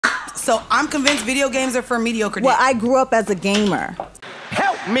So I'm convinced video games are for mediocre. Well, I grew up as a gamer.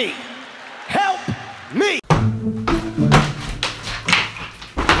 Help me! Help me!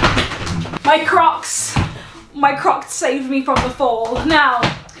 My Crocs saved me from the fall. Now,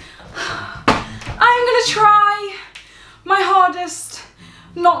 I'm gonna try my hardest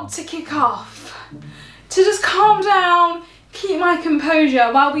not to kick off, to just calm down, keep my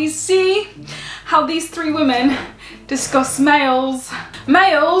composure while we see how these three women discuss males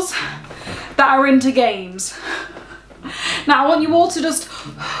that are into games. Now I want you all to just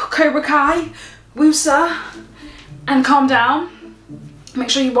Cobra Kai, woosah, and calm down.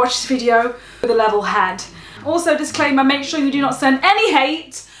 Make sure you watch this video with a level head. Also, disclaimer, make sure you do not send any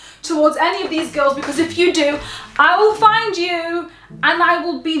hate towards any of these girls, because if you do, I will find you and I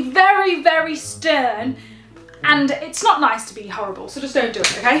will be very, very stern, and it's not nice to be horrible, so just don't do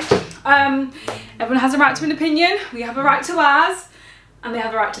it, okay? Everyone has a right to an opinion, we have a right to ours, and they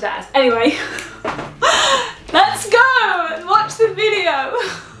have a right to theirs. Anyway, let's go and watch the video.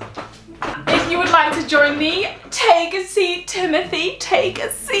 If you would like to join me, take a seat, Timothy, take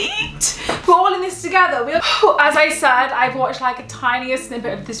a seat. We're all in this together. As I said, I've watched like a tiniest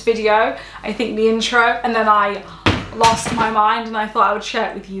snippet of this video, I think the intro, and then I lost my mind and I thought I would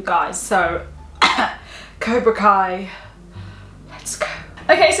share it with you guys. So, Cobra Kai, let's go.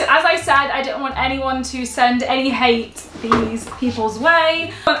 Okay, so as I said, I didn't want anyone to send any hate these people's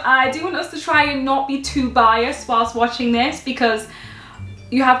way. But I do want us to try and not be too biased whilst watching this, because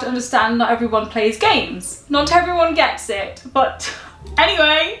you have to understand not everyone plays games. Not everyone gets it. But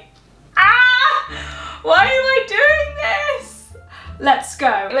anyway, why am I doing this? Let's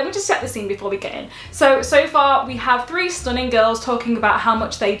go. Let me just set the scene before we get in. So far we have three stunning girls talking about how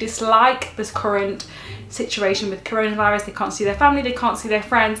much they dislike this current situation with coronavirus. They can't see their family, they can't see their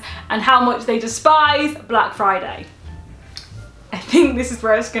friends, and how much they despise Black Friday. I think this is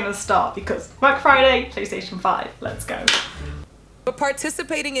where it's gonna start, because Black Friday, PlayStation 5, let's go. But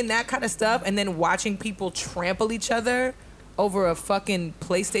participating in that kind of stuff and then watching people trample each other over a fucking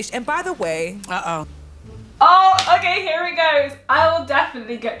PlayStation. And by the way, oh, okay, here it goes. I will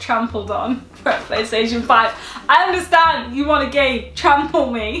definitely get trampled on for PlayStation 5. I understand you want a game,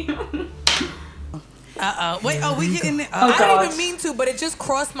 trample me. Wait, we getting it? I don't even mean to, but it just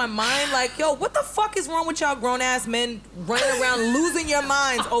crossed my mind. Like, yo, what the fuck is wrong with y'all grown ass men running around losing your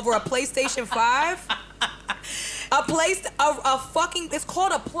minds over a PlayStation 5? It's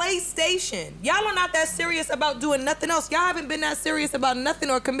called a PlayStation. Y'all are not that serious about doing nothing else. Y'all haven't been that serious about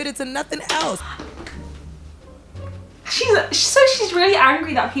nothing or committed to nothing else. She's really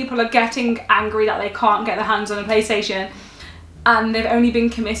angry that people are getting angry that they can't get their hands on a PlayStation, and they've only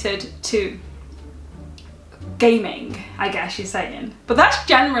been committed to gaming, I guess she's saying. But that's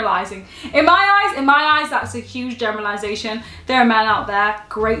generalizing. In my eyes, that's a huge generalization. There are men out there,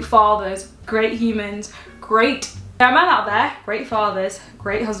 great fathers, great humans, there are men out there, great fathers,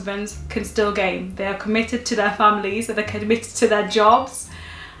 great husbands, can still game. They are committed to their families, they're committed to their jobs,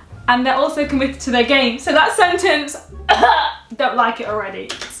 and they're also committed to their game. So that sentence, don't like it already.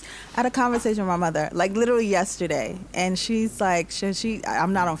 I had a conversation with my mother, like literally yesterday, and she's like,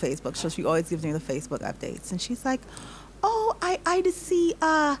 I'm not on Facebook, so she always gives me the Facebook updates, and she's like, oh, I just see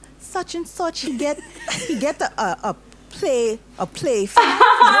such and such, he get a play.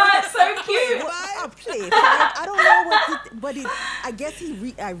 That's so cute. A play. I don't know what it. I guess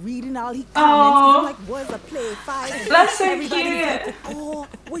I reading all he comments. I'm like, what's a play 5? That's so Everybody's cute. like, oh,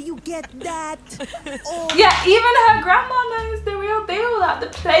 where you get that? Oh. Yeah, even her grandma knows the real deal that the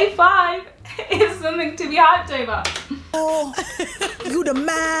Play 5 is something to be hyped over. Oh, you the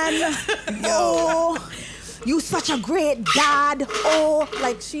man. Oh, you such a great dad. Oh,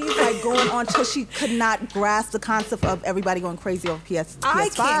 like she's like going on till she could not grasp the concept of everybody going crazy over PS5. I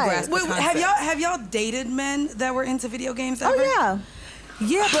can't grasp the Wait, concept. have y'all dated men that were into video games ever? Oh yeah.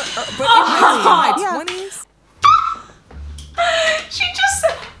 Yeah, but in my 20s? She just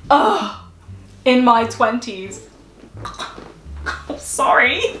said, oh, in my 20s. I'm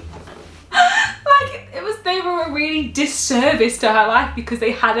sorry. Like, they were a really disservice to her life because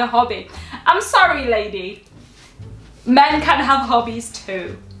they had a hobby. I'm sorry, lady. Men can have hobbies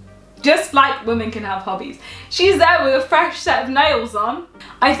too. Just like women can have hobbies. She's there with a fresh set of nails on.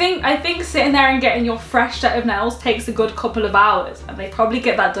 I think sitting there and getting your fresh set of nails takes a good couple of hours, and they probably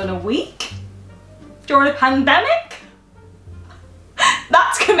get that done a week during a pandemic.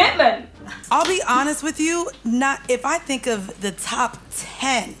 That's commitment. I'll be honest with you, if I think of the top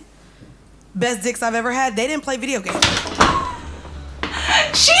 10 best dicks I've ever had, they didn't play video games.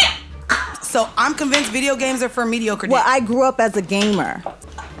 So I'm convinced video games are for mediocre dicks. Well, I grew up as a gamer.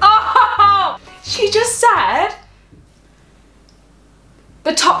 Oh, she just said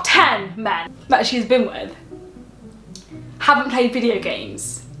the top 10 men that she's been with haven't played video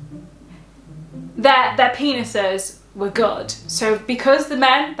games. Their penises were good. So because the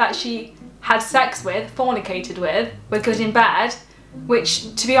men that she had sex with, fornicated with, were good in bed,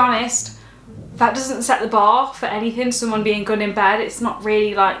 which, to be honest, that doesn't set the bar for anything, someone being good in bed. It's not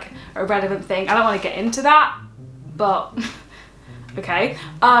really like a relevant thing. I don't want to get into that, but okay.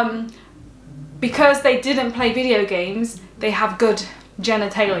 Because they didn't play video games, they have good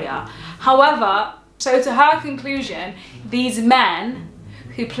genitalia. However, so to her conclusion, these men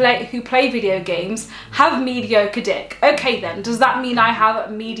who play video games have mediocre dick. Okay then, does that mean I have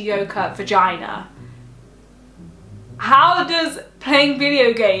a mediocre vagina? How does playing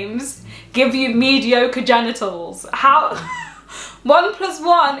video games give you mediocre genitals? How? 1 +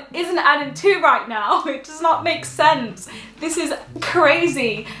 1 isn't adding 2 right now. It does not make sense. This is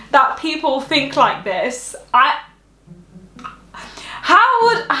crazy that people think like this.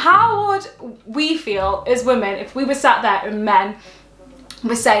 How would we feel as women if we were sat there and men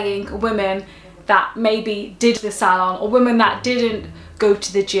were saying women that maybe did the salon, or women that didn't go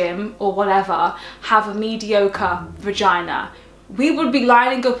to the gym or whatever, have a mediocre vagina? We would be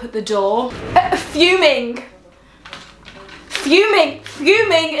lining up at the door, fuming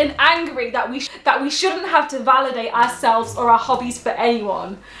and angry that we shouldn't have to validate ourselves or our hobbies for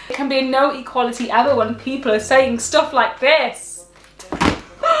anyone. There can be no equality ever when people are saying stuff like this.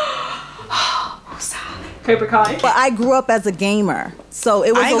 Cobra Kai. But I grew up as a gamer, so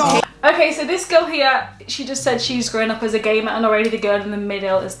it was okay. Okay, so this girl here, she just said she's grown up as a gamer, and already the girl in the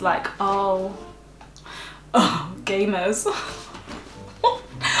middle is like, oh, gamers.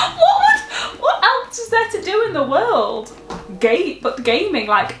 What else is there to do in the world? But gaming,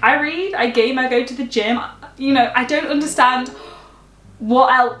 like I read, I game, I go to the gym. You know, I don't understand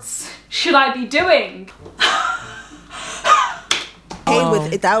what else should I be doing.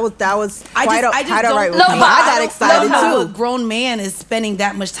 With it, that was quite alright with no, me. I got excited too. A grown man is spending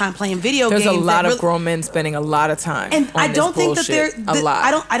that much time playing video games. There's a lot of grown men spending a lot of time. And on I don't this think that bullshit. they're a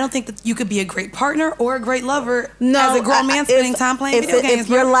lot. I don't think that you could be a great partner or a great lover No, as a grown man spending time playing video games. If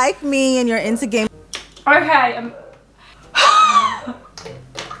you're like me and you're into games. Okay.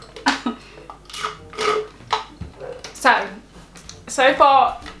 So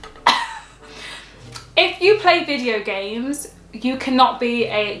far, if you play video games, you cannot be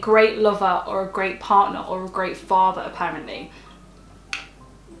a great lover or a great partner or a great father, apparently.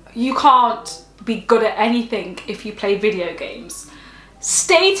 You can't be good at anything if you play video games.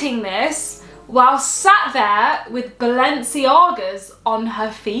 Stating this while sat there with Balenciagas on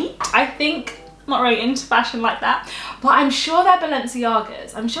her feet. I think, I'm not really into fashion like that, but I'm sure they're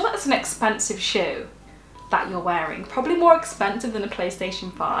Balenciagas. I'm sure that's an expensive shoe that you're wearing. Probably more expensive than a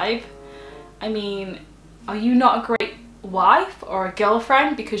PlayStation 5. I mean, are you not a great wife or a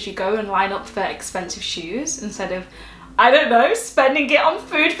girlfriend because you go and line up for expensive shoes instead of, I don't know, spending it on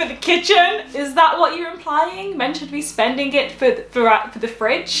food for the kitchen? Is that what you're implying? Men should be spending it for the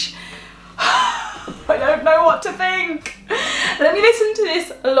fridge? I don't know what to think. Let me listen to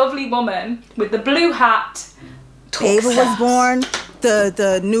this lovely woman with the blue hat. Ava was born.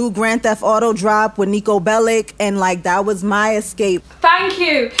 The new Grand Theft Auto drop with Nico Bellic, and like that was my escape. Thank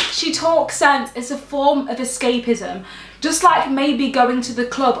you. She talks sense. It's a form of escapism. Just like maybe going to the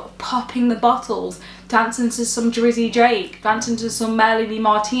club, popping the bottles, dancing to some Drizzy Drake, dancing to some Melanie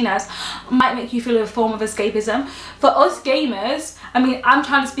Martinez might make you feel a form of escapism. For us gamers, I mean, I'm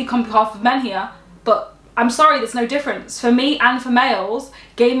trying to speak on behalf of men here, but I'm sorry, there's no difference. For me and for males,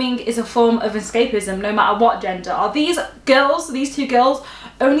 gaming is a form of escapism, no matter what gender. Are these girls, these two girls,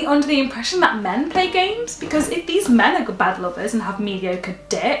 only under the impression that men play games? Because if these men are bad lovers and have mediocre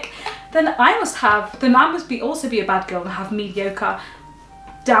dick, then I must also be a bad girl and have mediocre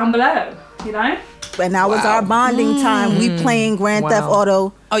down below, you know? And that was our bonding time. We playing Grand Theft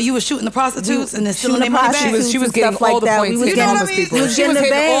Auto. Oh, you was shooting the prostitutes and then stealing their money back? She was getting all the points. We was getting homeless people. She was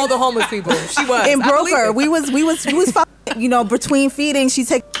hitting all the homeless people. She was. And broker. We was you know, between feedings, she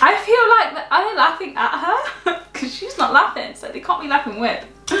take. I feel like I'm laughing at her because she's not laughing, so they can't be laughing with.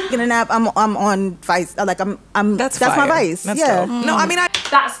 Getting a nap. I'm on Vice. Like I'm. That's my Vice. That's yeah. dope. No, I mean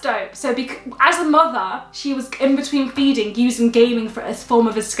That's dope. So as a mother, she was in between feeding, using gaming for a form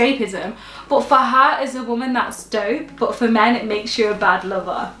of escapism. But for her as a woman, that's dope. But for men, it makes you a bad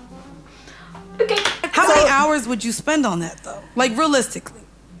lover. Okay. How many hours would you spend on that though? Like realistically?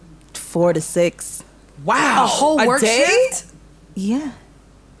 4 to 6. wow. A whole work day? shift? Yeah.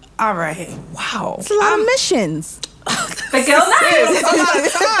 All right. Wow. It's a lot of missions. The girl knows. It's a lot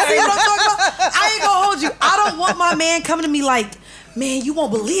of time. See what I'm talking about? I ain't gonna hold you. I don't want my man coming to me like, man, you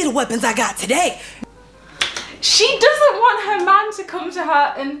won't believe the weapons I got today. She doesn't want her man to come to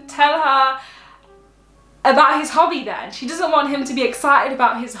her and tell her about his hobby then. She doesn't want him to be excited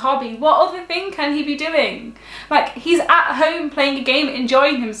about his hobby. What other thing can he be doing? Like, he's at home playing a game,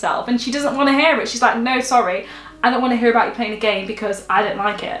 enjoying himself, and she doesn't want to hear it. She's like, no, sorry, I don't want to hear about you playing a game because I don't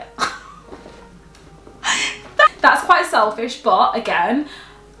like it. That's quite selfish, but again,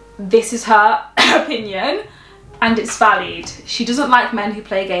 this is her opinion and it's valid. She doesn't like men who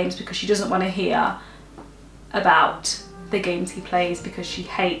play games because she doesn't want to hear about the games he plays because she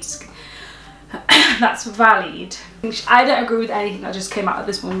hates. That's valid. I don't agree with anything that just came out of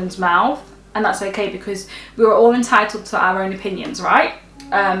this woman's mouth, and that's okay because we were all entitled to our own opinions, right?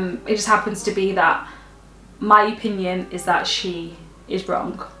 It just happens to be that my opinion is that she is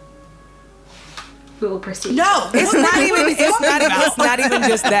wrong. We will proceed. No, it's not even just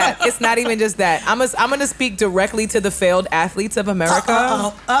that. It's not even just that. I'm gonna speak directly to the failed athletes of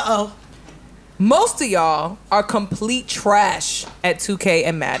America. Most of y'all are complete trash at 2K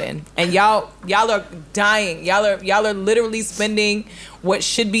and Madden, and y'all are dying. Y'all are literally spending what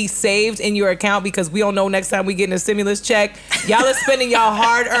should be saved in your account because we don't know next time we get a stimulus check. Y'all are spending y'all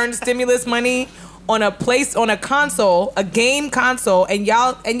hard-earned stimulus money on a console, a game console, and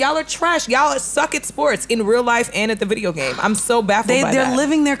y'all are trash. Y'all suck at sports in real life and at the video game. I'm so baffled by that. They're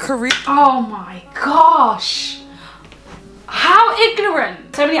living their career. Oh my gosh. How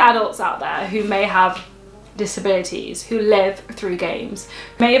ignorant. So many adults out there who may have disabilities, who live through games,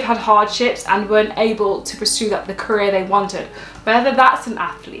 may have had hardships and weren't able to pursue the career they wanted. Whether that's an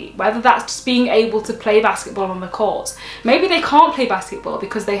athlete, whether that's just being able to play basketball on the courts. Maybe they can't play basketball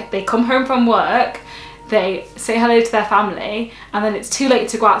because they come home from work, they say hello to their family, and then it's too late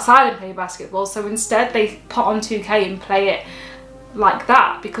to go outside and play basketball. So instead they put on 2K and play it like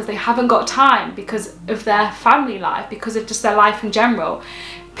that because they haven't got time, because of their family life, because of just their life in general.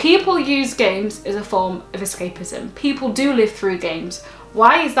 People use games as a form of escapism. People do live through games.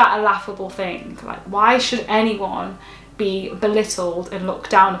 Why is that a laughable thing? Like, why should anyone be belittled and looked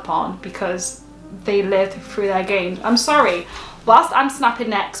down upon because they live through their games? I'm sorry, whilst I'm snapping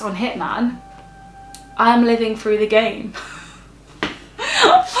necks on Hitman, I'm living through the game.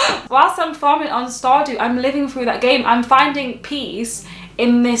 Whilst I'm farming on Stardew, I'm living through that game. I'm finding peace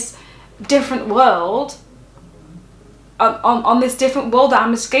in this different world, on this different world that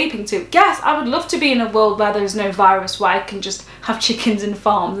I'm escaping to. Yes, I would love to be in a world where there's no virus, where I can just have chickens and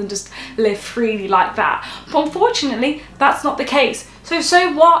farms and just live freely like that. But unfortunately, that's not the case.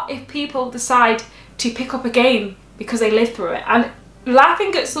 So what if people decide to pick up a game because they live through it? And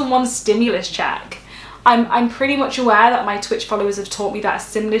laughing at someone's stimulus check, I'm pretty much aware that my Twitch followers have taught me that a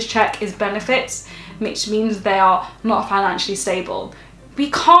stimulus check is benefits, which means they are not financially stable.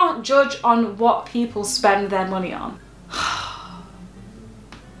 We can't judge on what people spend their money on.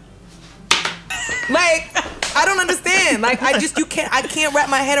 Like, I don't understand. Like, I can't wrap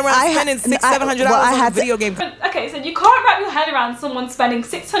my head around spending $600-700 on a video game. Okay, so you can't wrap your head around someone spending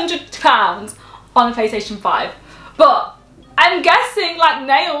 £600 on a PlayStation 5, but I'm guessing like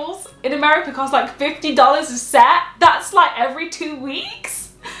nails in America cost like $50 a set. That's like every 2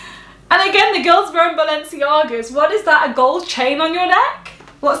 weeks. And again, the girls wearing Balenciagas. What is that, a gold chain on your neck?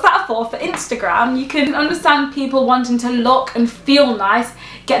 What's that for? For Instagram? You can understand people wanting to look and feel nice,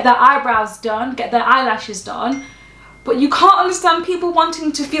 get their eyebrows done, get their eyelashes done, but you can't understand people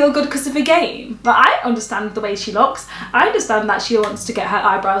wanting to feel good because of a game. But I understand the way she looks. I understand that she wants to get her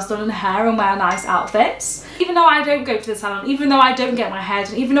eyebrows done and hair and wear nice outfits. Even though I don't go to the salon, even though I don't get my hair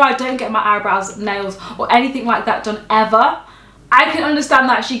done, even though I don't get my eyebrows, nails, or anything like that done ever, I can understand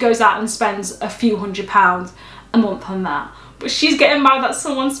that she goes out and spends a few £100 a month on that. But she's getting mad that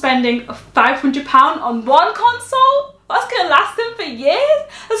someone's spending £500 on one console? That's gonna last them for years?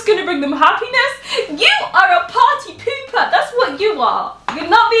 That's gonna bring them happiness? You are a party pooper, that's what you are. You're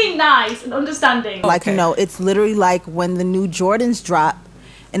not being nice and understanding. Like, you know, it's literally like when the new Jordans drop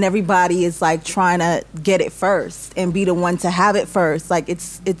and everybody is like trying to get it first and be the one to have it first. Like,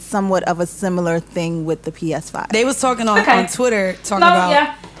 it's somewhat of a similar thing with the PS5. They was talking on Twitter,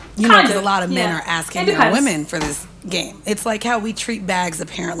 about, you know, because a lot of men are asking their women for this game. It's like how we treat bags,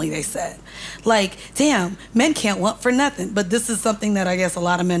 apparently, they said. Like, damn, men can't want for nothing. But this is something that I guess a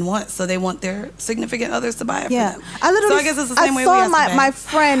lot of men want. So they want their significant others to buy it for them. So I guess it's the same way we ask saw my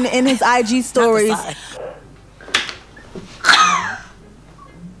friend in his IG stories.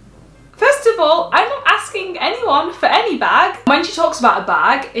 First of all, I'm not asking anyone for any bag. When she talks about a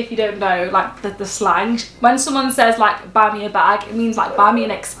bag, if you don't know like the slang, when someone says like buy me a bag, it means like buy me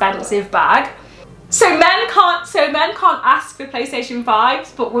an expensive bag. So men can't ask for PlayStation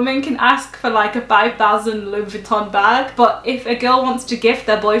 5s, but women can ask for like a 5,000 Louis Vuitton bag. But if a girl wants to gift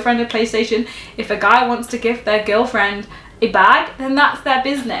their boyfriend a PlayStation, if a guy wants to gift their girlfriend a bag, then that's their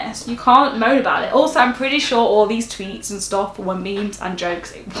business. You can't moan about it. Also, I'm pretty sure all these tweets and stuff were memes and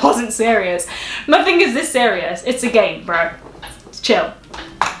jokes. It wasn't serious. Nothing is this serious. It's a game, bro. Chill.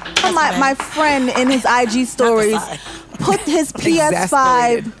 My friend in his IG stories put his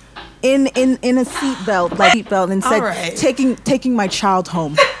PS5 in a seatbelt, like seatbelt, and said, taking my child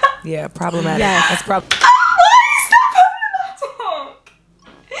home. Yeah, problematic. Yeah, that's problematic.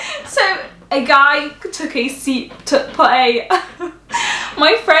 So a guy took a seat,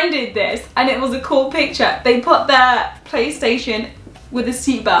 my friend did this, and it was a cool picture. They put their PlayStation with a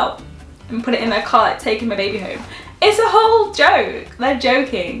seatbelt and put it in their car, like taking my baby home. It's a whole joke. They're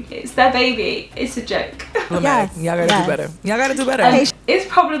joking. It's their baby. It's a joke. Yes. Y'all gotta do better. Y'all gotta do better. It's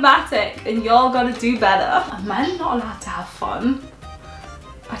problematic, and y'all gotta do better. Are men not allowed to have fun?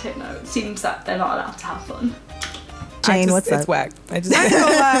 I don't know. It seems that they're not allowed to have fun. Shane, what's it's up? whack. I'm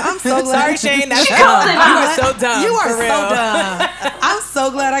so glad. Sorry, Shane. That's dumb. You are so dumb. You are for so real. dumb. I'm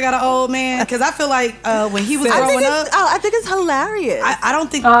so glad I got an old man, because I feel like when he was growing up, I think it's hilarious. I don't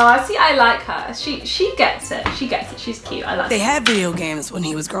think. Oh, see, I like her. She gets it. She gets it. She's cute. I like. They had video games when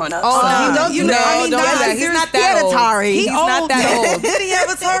he was growing up. Oh, so, don't do that. He's not that old. Atari. He's not that old. Did he have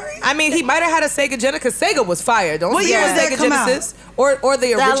Atari? I mean, he might have had a Sega Genesis, because Sega was fire. Don't What forget year was that Sega come Genesis or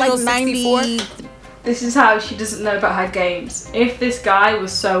the original 64. This is how she doesn't know about her games. If this guy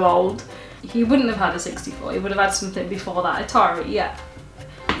was so old, he wouldn't have had a 64. He would have had something before that. Atari, yeah.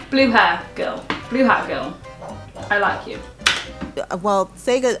 Blue hair girl. Blue hat girl. I like you. Well,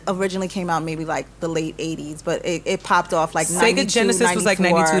 Sega originally came out maybe like the late 80s, but it popped off like 92, Sega Genesis 94. Was like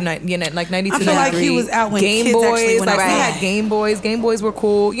 92, like 92, I feel like he was out when Game kids Boys, actually went like outside. we had Game Boys. Game Boys were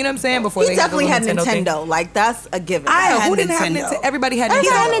cool. You know what I'm saying? Before he they definitely had Nintendo. Nintendo. Like that's a given. Who didn't have Nintendo? Everybody had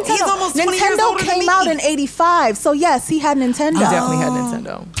Nintendo. He's almost 20 years Nintendo older than came me. out in '85, so yes, he had Nintendo. He definitely had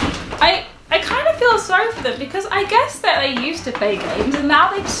Nintendo. I kind of feel sorry for them, because I guess that they used to play games and now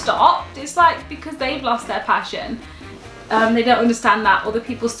they've stopped. It's like because they've lost their passion. They don't understand that other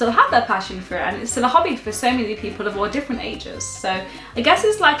people still have their passion for it, and it's still a hobby for so many people of all different ages. So I guess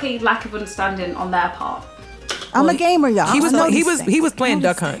it's like a lack of understanding on their part. I'm a gamer, y'all. He was playing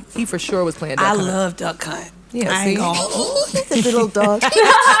Duck Hunt. He for sure was playing Duck Hunt. I love Duck Hunt. Yeah, I ain't gonna. He's a little dog. He's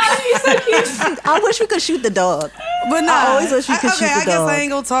so cute. I wish we could shoot the dog. But no, I always wish we could shoot the I guess dog. I ain't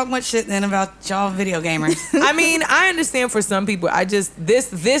gonna talk much shit then about y'all video gamers. I mean, I understand for some people. I just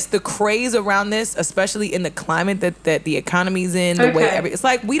the craze around this, especially in the climate that the economy's in, the way it's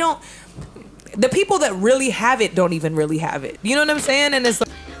like we don't. The people that really have it don't even really have it. You know what I'm saying? And it's like,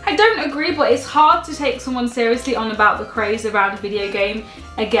 I don't agree, but it's hard to take someone seriously on about the craze around a video game.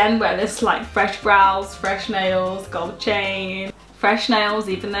 Again, where there's like fresh brows, fresh nails, gold chain, fresh nails,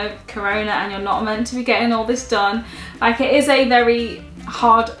 even though Corona and you're not meant to be getting all this done. Like, it is a very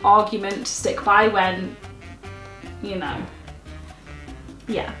hard argument to stick by when, you know,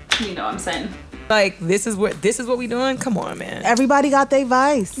 yeah, you know what I'm saying. like this is what we doing. Come on, man. Everybody got their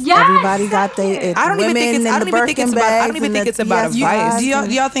vice. Yeah, everybody got their. I don't even think it's about a vice.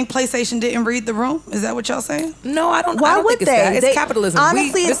 Do y'all think PlayStation didn't read the room? Is that what y'all saying? No, I don't. Why I don't would think they? It's capitalism.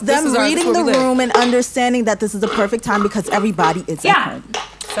 Honestly, it's them reading the room and understanding that this is the perfect time because everybody is at home.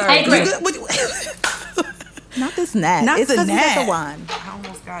 Sorry. I agree. Not this gnat. Not it's the gnat. gnat.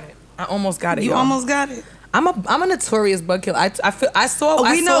 I almost got it. You y'all. almost got it. I'm a notorious bug killer. I saw.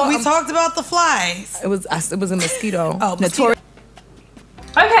 We talked about the flies. It was a mosquito. Oh, notorious.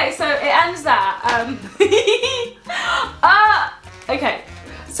 Okay, so it ends there. Okay,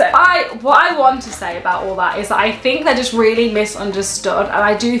 so what I want to say about all that is that I think they're just really misunderstood, and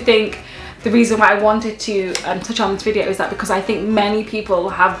I do think the reason why I wanted to touch on this video is that because I think many people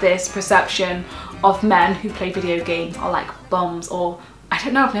have this perception of men who play video games are like bums, or I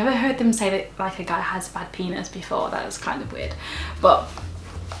don't know, I've never heard them say that like a guy has a bad penis before. That was kind of weird, but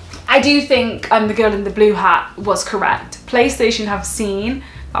I do think the girl in the blue hat was correct. PlayStation have seen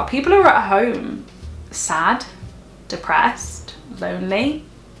that people are at home sad, depressed, lonely,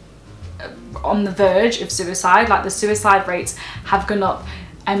 on the verge of suicide. Like, the suicide rates have gone up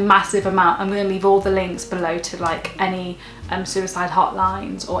a massive amount. I'm going to leave all the links below to like any suicide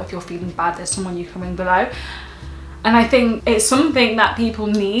hotlines, or if you're feeling bad, there's someone you can ring below. And I think it's something that people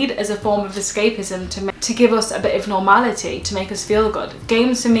need as a form of escapism to give us a bit of normality, to make us feel good.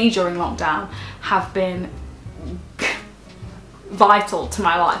 Games for me during lockdown have been vital to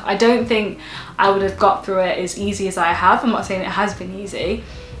my life. I don't think I would have got through it as easy as I have. I'm not saying it has been easy,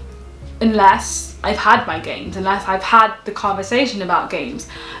 unless I've had my games, unless I've had the conversation about games,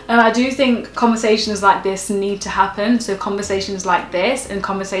 And I do think conversations like this need to happen. So conversations like this and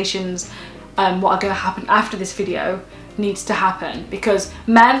conversations what are going to happen after this video needs to happen, because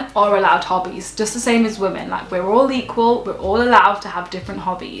men are allowed hobbies just the same as women. Like, we're all equal, we're all allowed to have different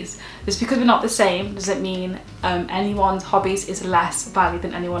hobbies. Just because we're not the same doesn't mean anyone's hobbies is less valued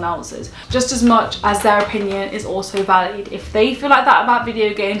than anyone else's. Just as much as their opinion is also valid. If they feel like that about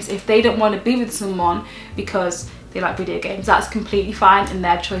video games, if they don't want to be with someone because they like video games, that's completely fine and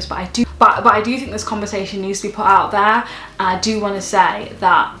their choice. But I do think this conversation needs to be put out there. And I do want to say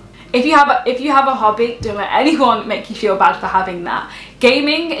that if you have a hobby, don't let anyone make you feel bad for having that.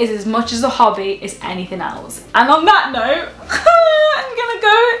 Gaming is as much as a hobby as anything else. And on that note,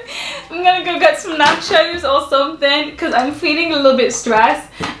 I'm gonna go get some nachos or something, because I'm feeling a little bit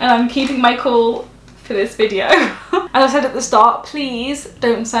stressed and I'm keeping my cool for this video. As I said at the start, please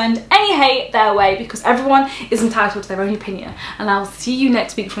don't send any hate their way, because everyone is entitled to their own opinion. And I'll see you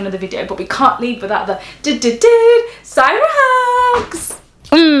next week for another video, but we can't leave without the siren hugs.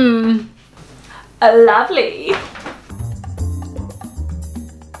 Lovely.